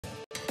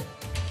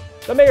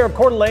The mayor of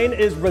Coeur d'Alene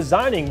is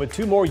resigning with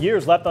 2 more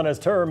years left on his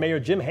term.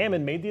 Mayor Jim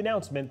Hammond made the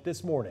announcement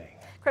this morning.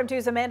 KREM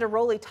 2's Amanda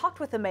Rowley talked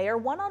with the mayor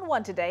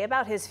one-on-one today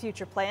about his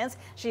future plans.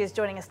 She is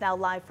joining us now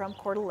live from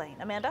Coeur d'Alene.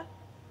 Amanda?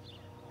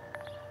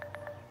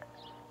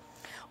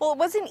 Well, it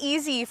wasn't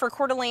easy for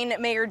Coeur d'Alene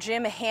Mayor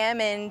Jim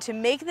Hammond to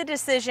make the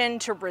decision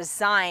to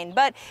resign,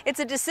 but it's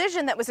a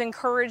decision that was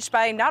encouraged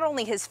by not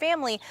only his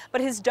family,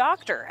 but his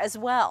doctor as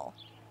well.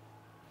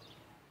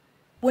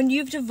 When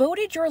you've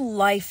devoted your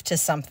life to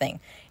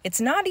something,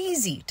 it's not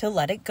easy to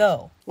let it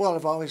go. Well,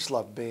 I've always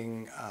loved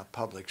being a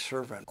public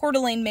servant. Coeur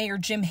d'Alene Mayor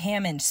Jim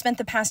Hammond spent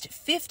the past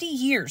 50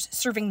 years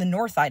serving the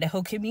North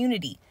Idaho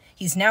community.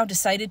 He's now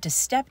decided to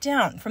step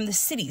down from the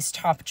city's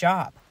top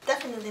job.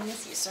 Definitely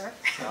miss you, sir.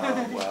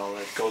 Well,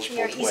 it goes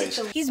both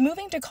ways. He's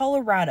moving to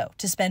Colorado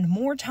to spend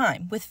more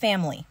time with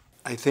family.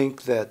 I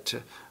think that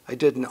I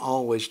didn't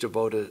always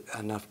devote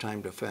enough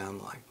time to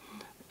family.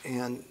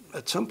 And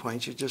at some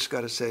point, you just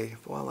got to say,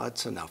 well,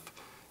 that's enough,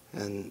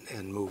 and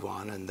move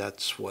on, and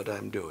that's what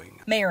I'm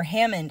doing. Mayor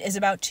Hammond is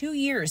about 2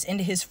 years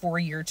into his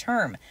 4-year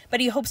term, but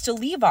he hopes to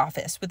leave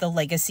office with a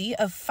legacy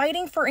of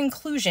fighting for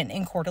inclusion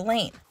in Coeur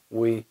d'Alene.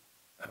 We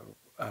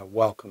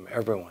welcome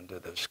everyone to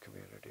this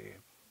community,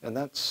 and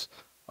that's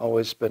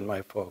always been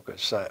my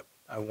focus.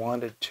 I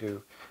wanted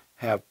to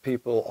have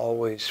people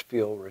always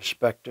feel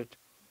respected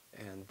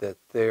and that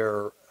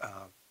their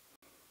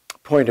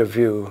point of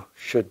view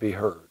should be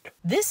heard.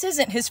 This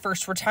isn't his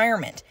first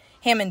retirement.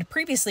 Hammond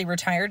previously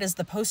retired as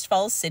the Post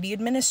Falls City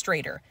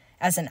Administrator,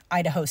 as an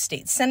Idaho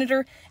State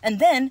Senator, and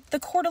then the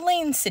Coeur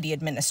d'Alene City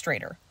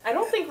Administrator. I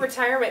don't think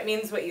retirement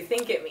means what you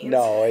think it means.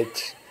 No,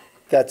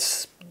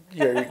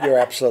 you're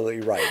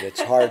absolutely right.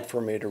 It's hard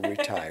for me to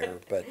retire,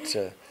 but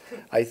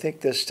I think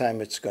this time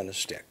it's going to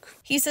stick.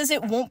 He says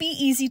it won't be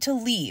easy to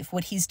leave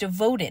what he's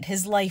devoted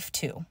his life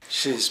to.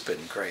 She's been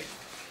great.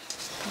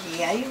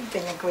 Yeah, you've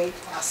been a great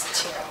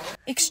boss, too.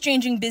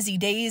 Exchanging busy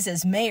days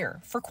as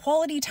mayor for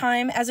quality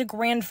time as a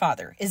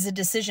grandfather is a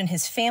decision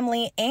his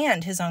family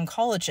and his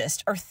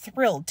oncologist are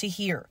thrilled to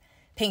hear.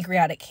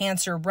 Pancreatic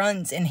cancer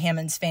runs in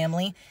Hammond's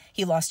family.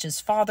 He lost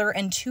his father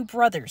and 2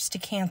 brothers to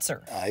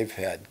cancer. I've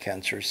had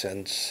cancer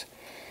since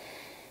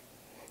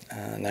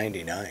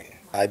 99.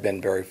 I've been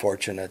very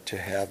fortunate to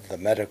have the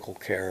medical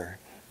care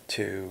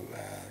to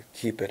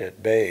keep it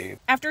at bay.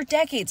 After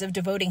decades of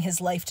devoting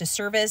his life to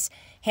service,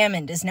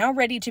 Hammond is now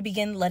ready to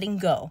begin letting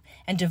go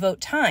and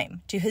devote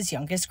time to his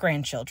youngest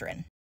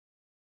grandchildren.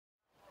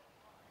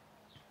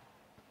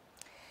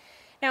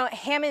 Now,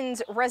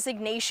 Hammond's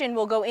resignation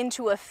will go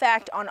into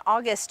effect on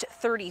August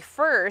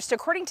 31st.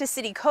 According to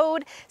City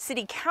Code,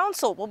 City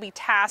Council will be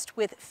tasked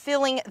with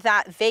filling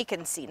that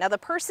vacancy. Now, the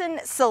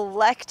person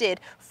selected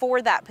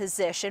for that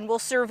position will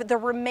serve the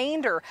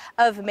remainder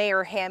of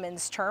Mayor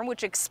Hammond's term,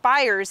 which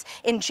expires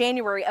in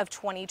January of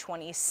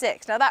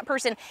 2026. Now, that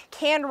person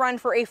can run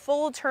for a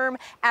full term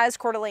as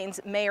Coeur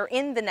d'Alene's mayor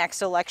in the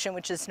next election,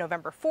 which is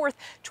November 4th,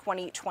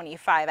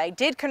 2025. I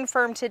did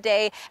confirm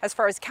today, as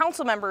far as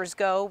council members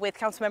go, with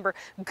Councilmember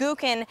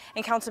Gookin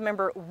and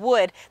Councilmember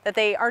Wood, that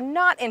they are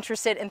not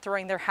interested in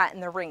throwing their hat in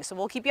the ring. So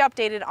we'll keep you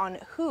updated on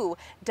who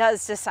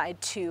does decide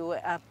to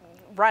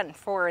run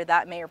for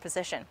that mayor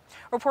position.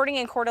 Reporting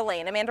in Coeur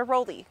d'Alene, Amanda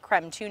Rowley,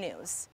 KREM 2 News.